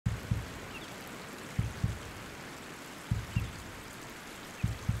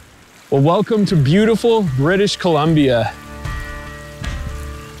Well, welcome to beautiful British Columbia.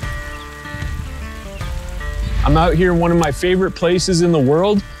 I'm out here in one of my favorite places in the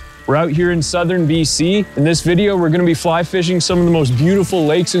world. We're out here in southern BC. In this video, we're gonna be fly fishing some of the most beautiful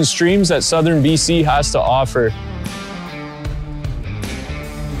lakes and streams that southern BC has to offer.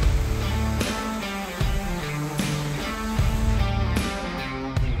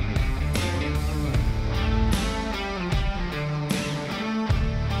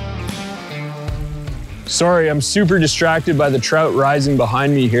 Sorry, I'm super distracted by the trout rising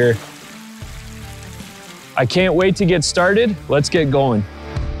behind me here. I can't wait to get started. Let's get going.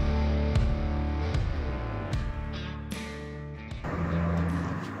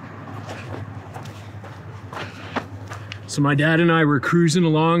 So my dad and I were cruising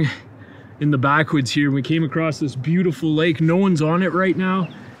along in the backwoods here. We came across this beautiful lake. No one's on it right now.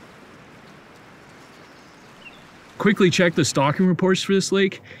 Quickly checked the stocking reports for this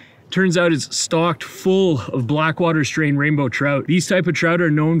lake. Turns out it's stocked full of blackwater strain rainbow trout. These type of trout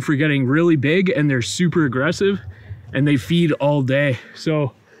are known for getting really big and they're super aggressive and they feed all day.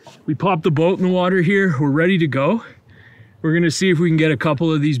 So we popped the boat in the water here. We're ready to go. We're gonna see if we can get a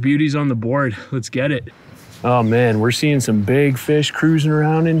couple of these beauties on the board. Let's get it. Oh man, we're seeing some big fish cruising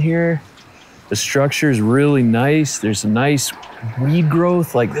around in here. The structure is really nice. There's a nice weed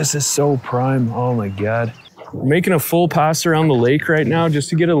growth. Like this is so prime. Oh my God. We're making a full pass around the lake right now just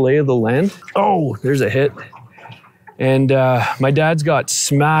to get a lay of the land. Oh, there's a hit. And my dad's got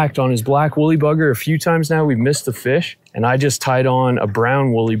smacked on his black woolly bugger a few times now. We've missed the fish. And I just tied on a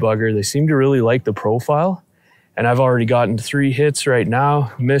brown woolly bugger. They seem to really like the profile. And I've already gotten 3 hits right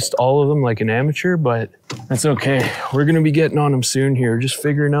now. Missed all of them like an amateur, but that's okay. We're gonna be getting on them soon here. Just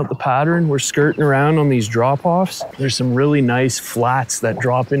figuring out the pattern. We're skirting around on these drop-offs. There's some really nice flats that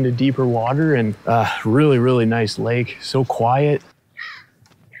drop into deeper water and really, really nice lake. So quiet.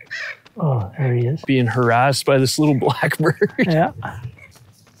 Oh, there he is. Being harassed by this little black bird. Yeah.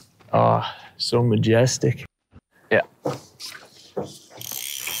 Oh, so majestic. Yeah.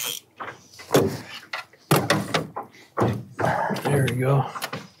 There we go.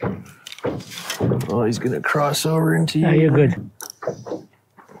 Oh, he's gonna cross over into you. Yeah, you're good.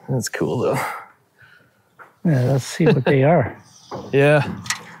 That's cool though. Yeah, let's see what they are. Yeah.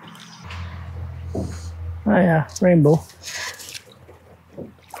 Oh yeah, rainbow.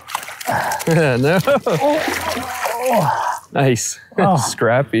 No. Oh. Nice. Oh.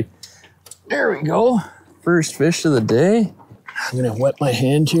 Scrappy. There we go. First fish of the day. I'm gonna wet my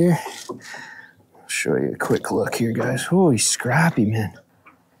hand here. Show you a quick look here, guys. Oh, he's scrappy, man.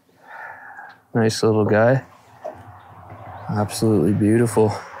 Nice little guy. Absolutely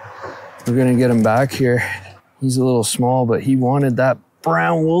beautiful. We're gonna get him back here. He's a little small, but he wanted that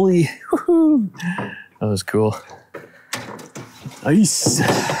brown woolly. That was cool. Nice.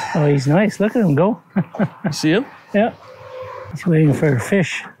 Oh, he's nice. Look at him go. You see him? Yeah. He's waiting for a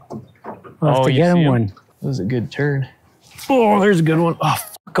fish. We'll have to get him one. That was a good turn. Oh, there's a good one. Oh,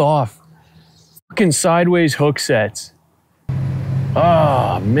 fuck off. Fucking sideways hook sets.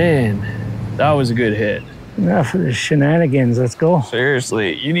 Oh, man. That was a good hit. Enough of the shenanigans. Let's go.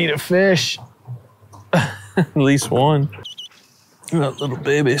 Seriously, you need a fish. At least one. That little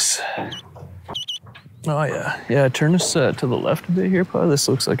babies. Oh, yeah. Yeah, turn us to the left a bit here, Pa. This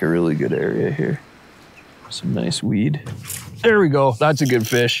looks like a really good area here. Some nice weed. There we go. That's a good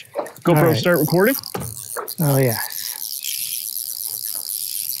fish. GoPro, right. Start recording. Oh, yeah.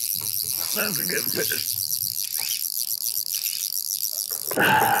 That's a good fish.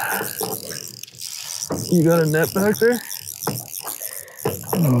 You got a net back there?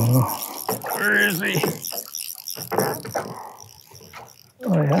 Oh. Where is he?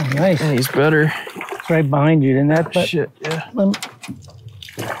 Oh, yeah, nice. Yeah, he's better. It's right behind you, didn't that? But shit, yeah. Oh,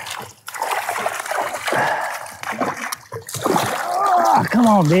 come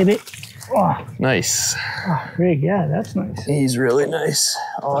on, baby. Oh. Nice. Oh, Greg, yeah, that's nice. He's really nice.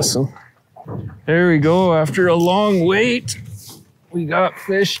 Awesome. There we go. After a long wait, we got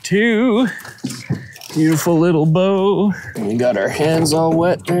fish 2. Beautiful little bow. We got our hands all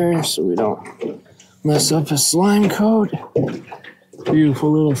wet there so we don't mess up his slime coat.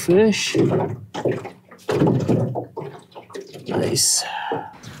 Beautiful little fish. Nice.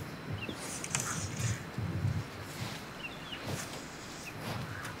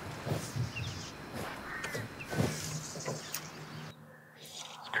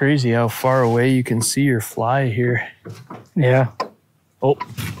 It's crazy how far away you can see your fly here. Yeah. Oh.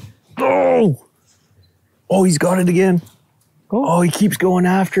 Oh! Oh, he's got it again. Oh, he keeps going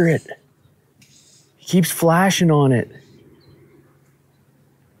after it. He keeps flashing on it.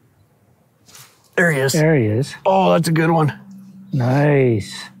 There he is. There he is. Oh, that's a good one.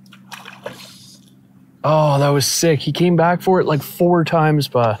 Nice. Oh, that was sick. He came back for it like 4 times,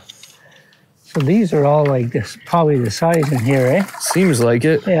 but. So these are all like this, probably the size in here, eh? Seems like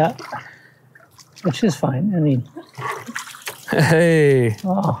it. Yeah. Which is fine. I mean. Hey.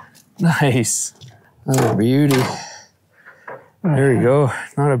 Oh. Nice. Oh, beauty. There you go.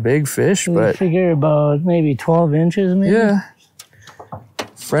 Not a big fish, but. I figure about maybe 12 inches, maybe. Yeah.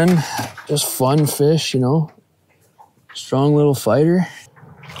 Friend, just fun fish, you know. Strong little fighter.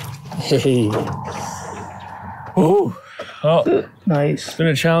 Hey. Oh. Oh. Nice. It's been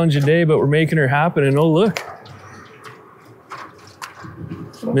a challenging day, but we're making her happen. And oh, look.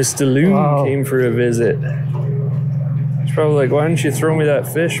 Mr. Loon came for a visit. He's probably like, why didn't you throw me that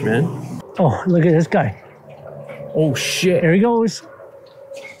fish, man? Oh, look at this guy. Oh, shit. There he goes.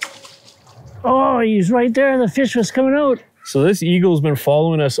 Oh, he's right there. The fish was coming out. So this eagle's been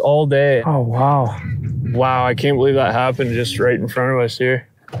following us all day. Oh, wow. Wow, I can't believe that happened just right in front of us here.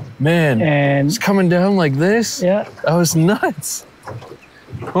 Man, and it's coming down like this? Yeah. That was nuts.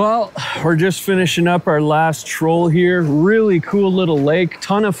 Well, we're just finishing up our last troll here. Really cool little lake.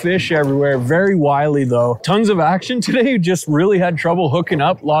 Ton of fish everywhere. Very wily though. Tons of action today. Just really had trouble hooking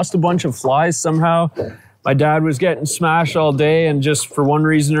up. Lost a bunch of flies somehow. My dad was getting smashed all day and just for one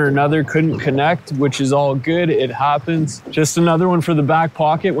reason or another couldn't connect, which is all good. It happens. Just another one for the back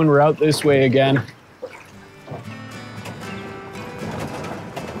pocket when we're out this way again.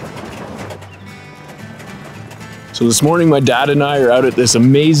 So this morning, my dad and I are out at this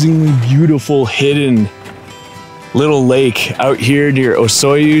amazingly beautiful hidden little lake out here near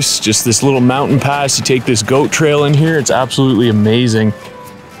Osoyoos. Just this little mountain pass. You take this goat trail in here. It's absolutely amazing.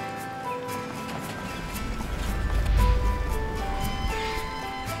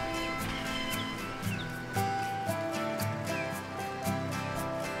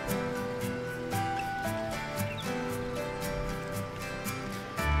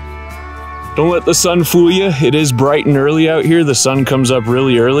 Don't let the sun fool you. It is bright and early out here. The sun comes up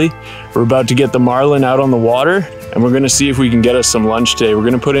really early. We're about to get the marlin out on the water and we're gonna see if we can get us some lunch today. We're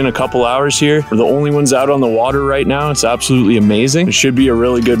gonna put in a couple hours here. We're the only ones out on the water right now. It's absolutely amazing. It should be a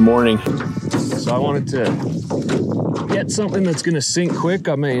really good morning. So I wanted to get something that's gonna sink quick.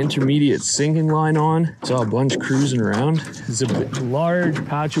 Got my intermediate sinking line on. Saw a bunch cruising around. It's a large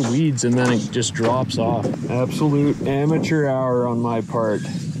patch of weeds and then it just drops off. Absolute amateur hour on my part.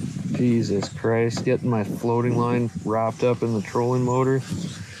 Jesus Christ, getting my floating line wrapped up in the trolling motor.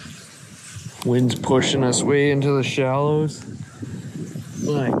 Wind's pushing us way into the shallows.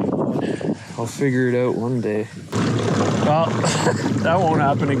 My God, I'll figure it out one day. Well, that won't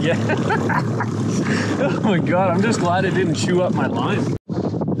happen again. Oh my God, I'm just glad it didn't chew up my line.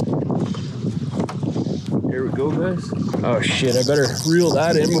 Here we go, guys. Oh shit, I better reel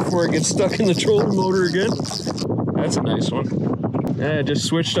that in before it gets stuck in the trolling motor again. That's a nice one. Yeah, just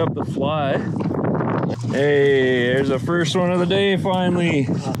switched up the fly. Hey, there's the first one of the day finally.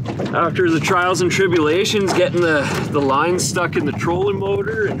 After the trials and tribulations, getting the line stuck in the trolling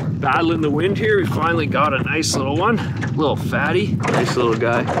motor and battling the wind here, we finally got a nice little one. A little fatty, nice little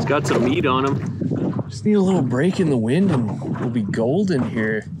guy. He's got some meat on him. Just need a little break in the wind and we'll be golden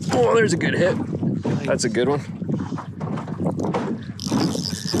here. Oh, there's a good hit. That's a good one.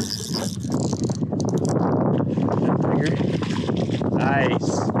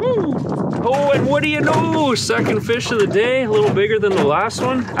 Nice. Woo. Oh, and what do you know? Second fish of the day, a little bigger than the last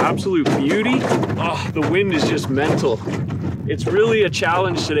one. Absolute beauty. Oh, the wind is just mental. It's really a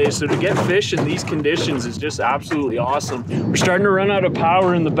challenge today, so to get fish in these conditions is just absolutely awesome. We're starting to run out of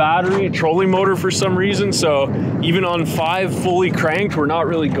power in the battery, trolling motor for some reason, so even on 5 fully cranked, we're not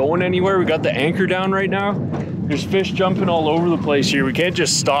really going anywhere. We got the anchor down right now. There's fish jumping all over the place here. We can't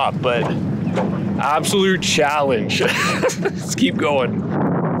just stop, but absolute challenge. Let's keep going.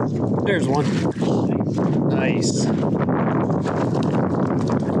 There's one. Nice.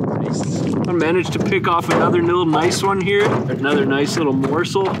 I managed to pick off another little nice one here. Another nice little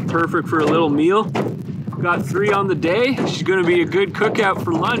morsel. Perfect for a little meal. Got 3 on the day. She's gonna be a good cookout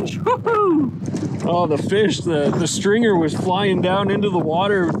for lunch. Woohoo! Oh, the fish, the stringer was flying down into the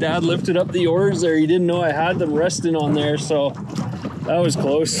water. Dad lifted up the oars there. He didn't know I had them resting on there, so that was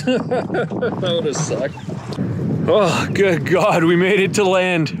close. That would have sucked. Oh, good God, we made it to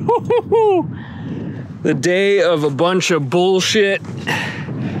land. The day of a bunch of bullshit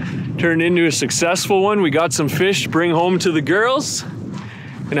turned into a successful one. We got some fish to bring home to the girls.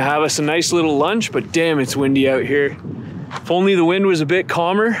 Gonna have us a nice little lunch, but damn, it's windy out here. If only the wind was a bit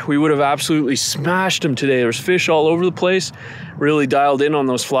calmer, we would have absolutely smashed them today. There's fish all over the place. Really dialed in on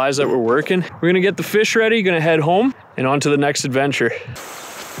those flies that were working. We're gonna get the fish ready, gonna head home and on to the next adventure.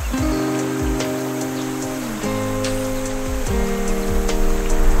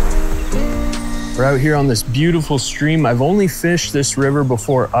 We're out here on this beautiful stream. I've only fished this river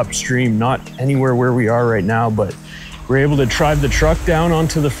before upstream, not anywhere where we are right now, but we're able to drive the truck down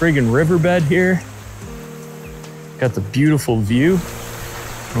onto the friggin' riverbed here. Got the beautiful view.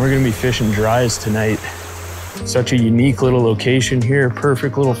 And we're gonna be fishing dries tonight. Such a unique little location here,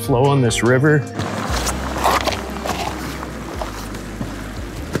 perfect little flow on this river.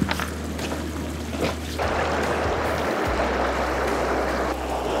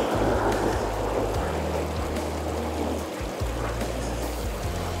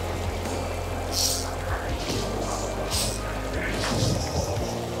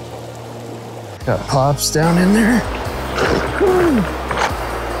 Got Pops down in there.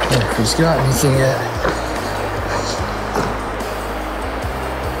 If he's got anything yet.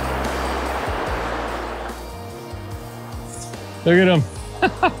 Look at him.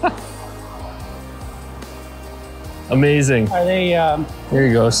 Amazing. Are they, Here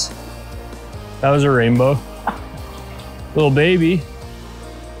he goes. That was a rainbow. Little baby.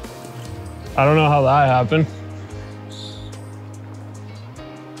 I don't know how that happened.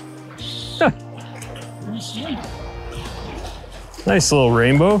 Nice little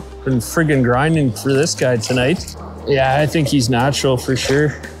rainbow. Been friggin' grinding for this guy tonight. Yeah, I think he's natural for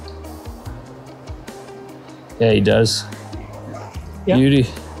sure. Yeah, he does. Yep. Beauty.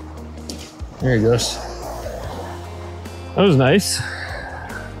 There he goes. That was nice.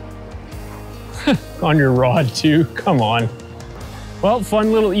 On your rod too, come on. Well,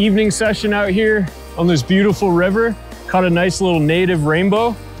 fun little evening session out here on this beautiful river. Caught a nice little native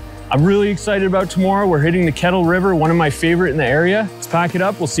rainbow. I'm really excited about tomorrow. We're hitting the Kettle River, one of my favorite in the area. Let's pack it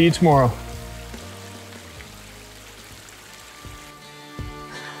up, we'll see you tomorrow.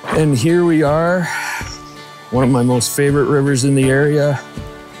 And here we are, one of my most favorite rivers in the area.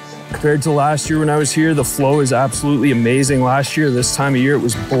 Compared to last year when I was here, the flow is absolutely amazing. Last year, this time of year, it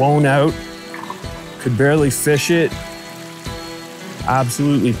was blown out. Could barely fish it.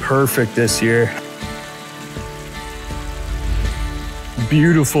 Absolutely perfect this year.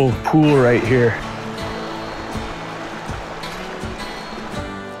 Beautiful pool right here.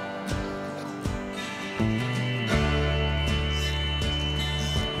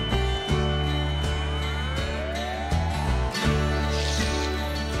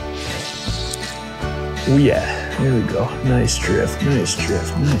 Oh yeah, there we go. Nice drift, nice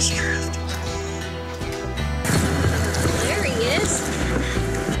drift, nice drift. There he is.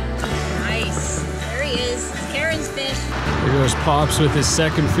 Nice. There he is. It's Karen's fish. There goes Pops with his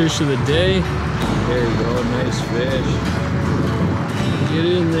second fish of the day. There you go, nice fish. Get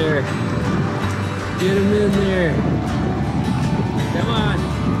in there. Get him in there. Come on.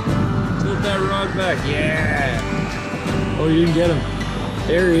 Tilt that rod back. Yeah. Oh, you didn't get him.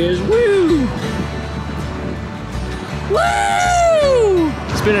 There he is. Woo! Woo!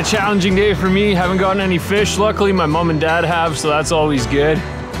 It's been a challenging day for me. Haven't gotten any fish. Luckily, my mom and dad have, so that's always good.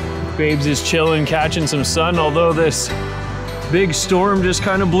 Babes is chilling, catching some sun, although this big storm just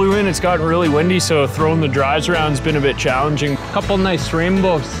kind of blew in. It's gotten really windy, so throwing the dries around has been a bit challenging. Couple nice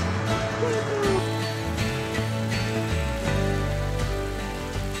rainbows.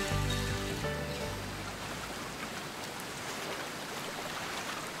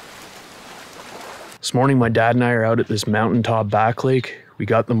 This morning, my dad and I are out at this mountaintop back lake. We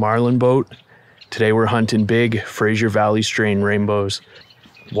got the marlin boat. Today we're hunting big Fraser Valley strain rainbows.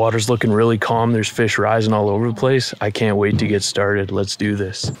 Water's looking really calm. There's fish rising all over the place. I can't wait to get started. Let's do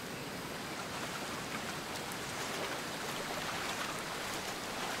this.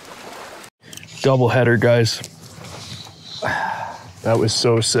 Double header, guys. That was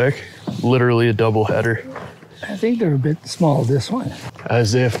so sick. Literally a double header. I think they're a bit small, this one.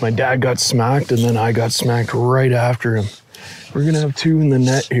 As if my dad got smacked and then I got smacked right after him. We're gonna have two in the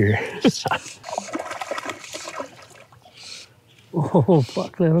net here. Oh,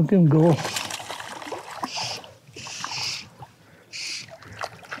 fuck, let him go.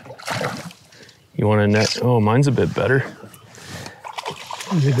 You want a net? Oh, mine's a bit better.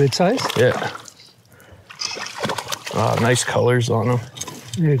 Is it a good size? Yeah. Nice colors on them.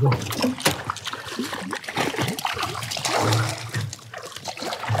 There you go.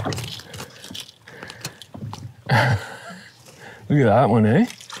 Look at that one, eh?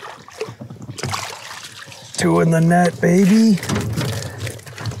 Two in the net, baby.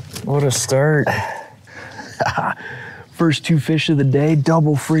 What a start. First two fish of the day,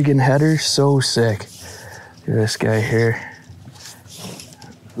 double friggin' header, so sick. Look at this guy here.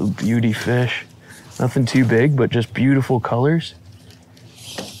 Little beauty fish. Nothing too big, but just beautiful colors.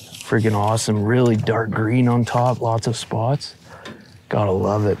 Friggin' awesome, really dark green on top, lots of spots. Gotta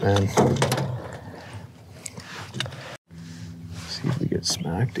love it, man. See if we get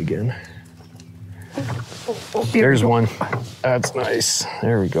smacked again. There's one. That's nice.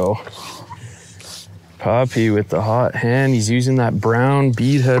 There we go. Poppy with the hot hand. He's using that brown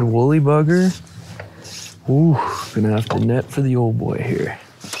beadhead woolly bugger. Ooh, gonna have to net for the old boy here.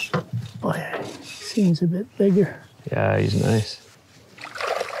 Oh yeah, seems a bit bigger. Yeah, he's nice.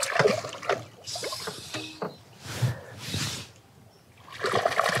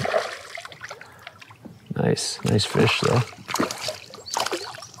 Nice fish though.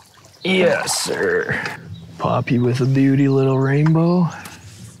 Yes, sir. Poppy with a beauty little rainbow.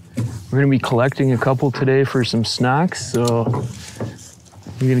 We're gonna be collecting a couple today for some snacks, so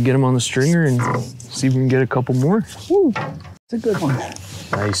we're gonna get them on the stringer and see if we can get a couple more. Woo, it's a good one.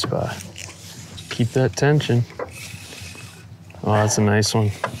 Nice spot. Keep that tension. Oh, that's a nice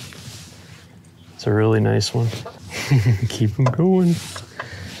one. It's a really nice one. Keep them going.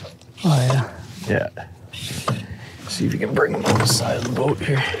 Oh yeah. Yeah. See if you can bring them on the side of the boat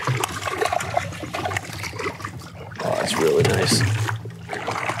here. Oh, that's really nice.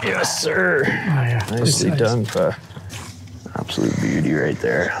 Yes, sir. Oh yeah. Nicely done, Pa. Absolute beauty right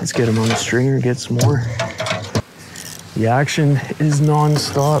there. Let's get him on the stringer, get some more. The action is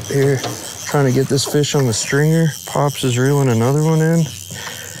non-stop here. Trying to get this fish on the stringer. Pops is reeling another one in.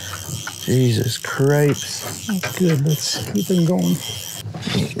 Jesus Christ. That's good. Let's keep him going.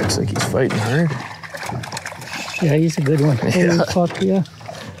 Looks like he's fighting hard. Yeah, he's a good one. Yeah. Oh, fuck yeah.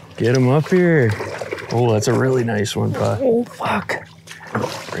 Get him up here. Oh, that's a really nice one, Pa. Oh, fuck.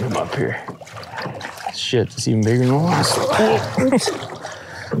 Bring him up here. Shit, it's even bigger than the last one. Oops.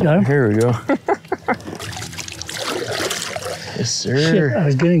 Got him? Here we go. Yes, sir. Shit, I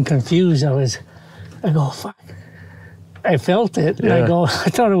was getting confused. I go, fuck. I felt it, and I go, I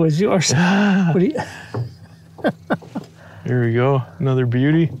thought it was yours. What do you... Here we go. Another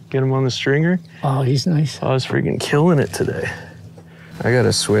beauty. Get him on the stringer. Oh, he's nice. I was freaking killing it today. I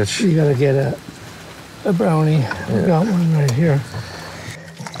gotta switch. You gotta get a brownie. Yeah. I got one right here.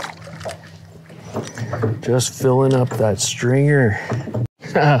 Just filling up that stringer.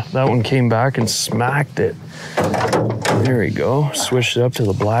 That one came back and smacked it. There we go. Switched it up to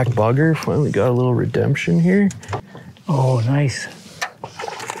the black bugger. Finally got a little redemption here. Oh, nice.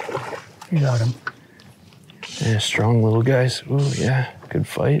 You got him. Yeah, strong little guys. Ooh, yeah, good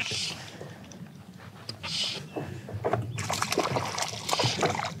fight.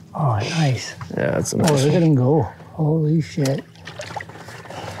 Oh, nice. Yeah, that's a nice Oh, look one. at him go. Holy shit.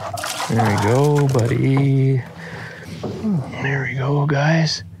 There we go, buddy. There we go,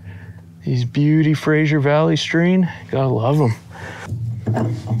 guys. These beauty Fraser Valley strain. Gotta love them.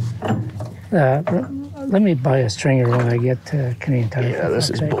 Let me buy a stringer when I get to Canadian Tire. Yeah, this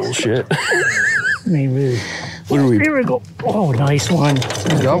is bullshit. I mean, really. What are we? Here we go. Oh, nice one.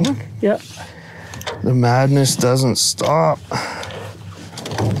 Got one? Yeah. The madness doesn't stop.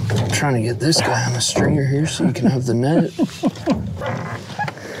 I'm trying to get this guy on a stringer here so you can have the net.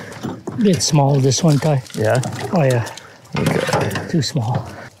 Bit small, this one, Ty. Yeah? Oh, yeah. Okay. Too small.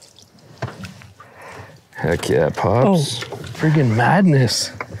 Heck yeah, Pops. Friggin'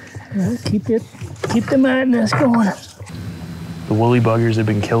 madness. Well, keep the madness going. The woolly buggers have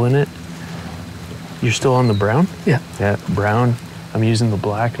been killing it. You're still on the brown? Yeah. Yeah, brown. I'm using the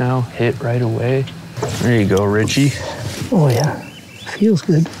black now. Hit right away. There you go, Richie. Oh, yeah. Feels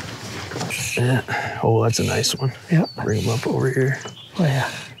good. Yeah. Oh, that's a nice one. Yeah. Bring him up over here. Oh,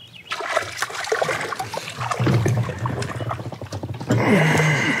 yeah.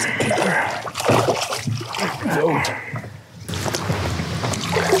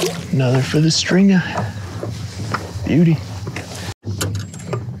 Another for the stringer. Beauty.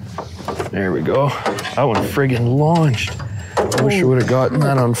 There we go. That one friggin' launched. I wish I would have gotten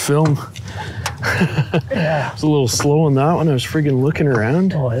that on film. Yeah. I was a little slow on that one. I was friggin' looking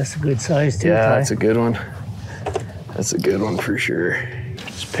around. Oh, that's a good size, too, Yeah, Ty. that's a good one. That's a good one for sure.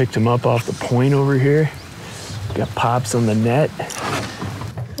 Just picked him up off the point over here. Got Pops on the net.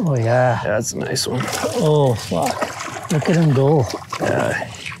 Oh, yeah. Yeah, that's a nice one. Oh, fuck. Look at him go. Yeah.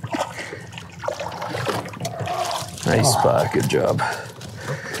 Nice spot, good job.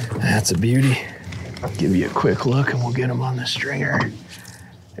 That's a beauty. Give you a quick look and we'll get him on the stringer.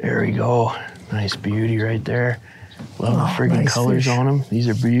 There we go. Nice beauty right there. Love the friggin' nice colors fish. on them. These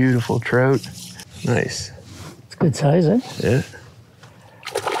are beautiful trout. Nice. It's good size, eh? Yeah.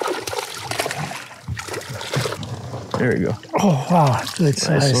 There we go. Oh, wow. Good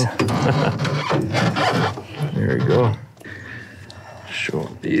size. There we go. Show.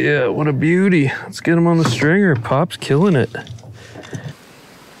 Yeah, what a beauty. Let's get him on the stringer. Pop's killing it.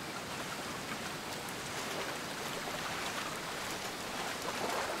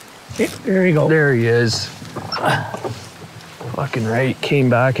 There you go. There he is. Fucking right. Came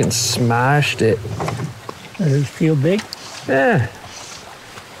back and smashed it. Does it feel big? Yeah.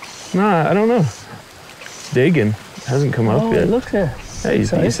 Nah, I don't know. Digging. Hasn't come up yet. Look there. Hey,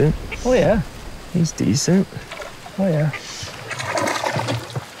 he's decent. Oh yeah. He's decent. Oh yeah.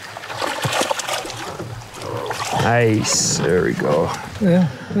 Nice. There we go. Yeah,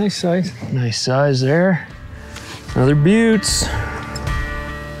 nice size. Nice size there. Another buttes.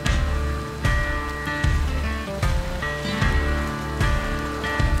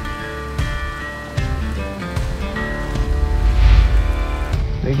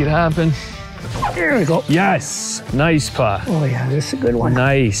 Make it happen. Here we go. Yes. Nice pa. Oh yeah, this is a good one.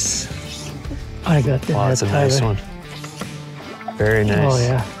 Nice. I got that. Oh, that's a nice one. Very nice. Oh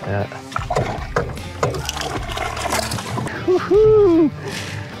yeah. Yeah. Woohoo!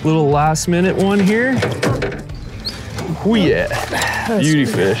 Little last minute one here. Oh yeah. Beauty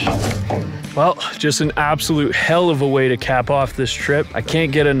fish. Well, just an absolute hell of a way to cap off this trip. I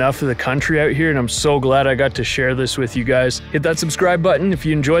can't get enough of the country out here, and I'm so glad I got to share this with you guys. Hit that subscribe button if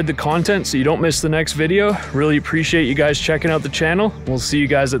you enjoyed the content so you don't miss the next video. Really appreciate you guys checking out the channel. We'll see you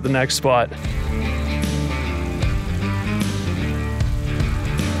guys at the next spot.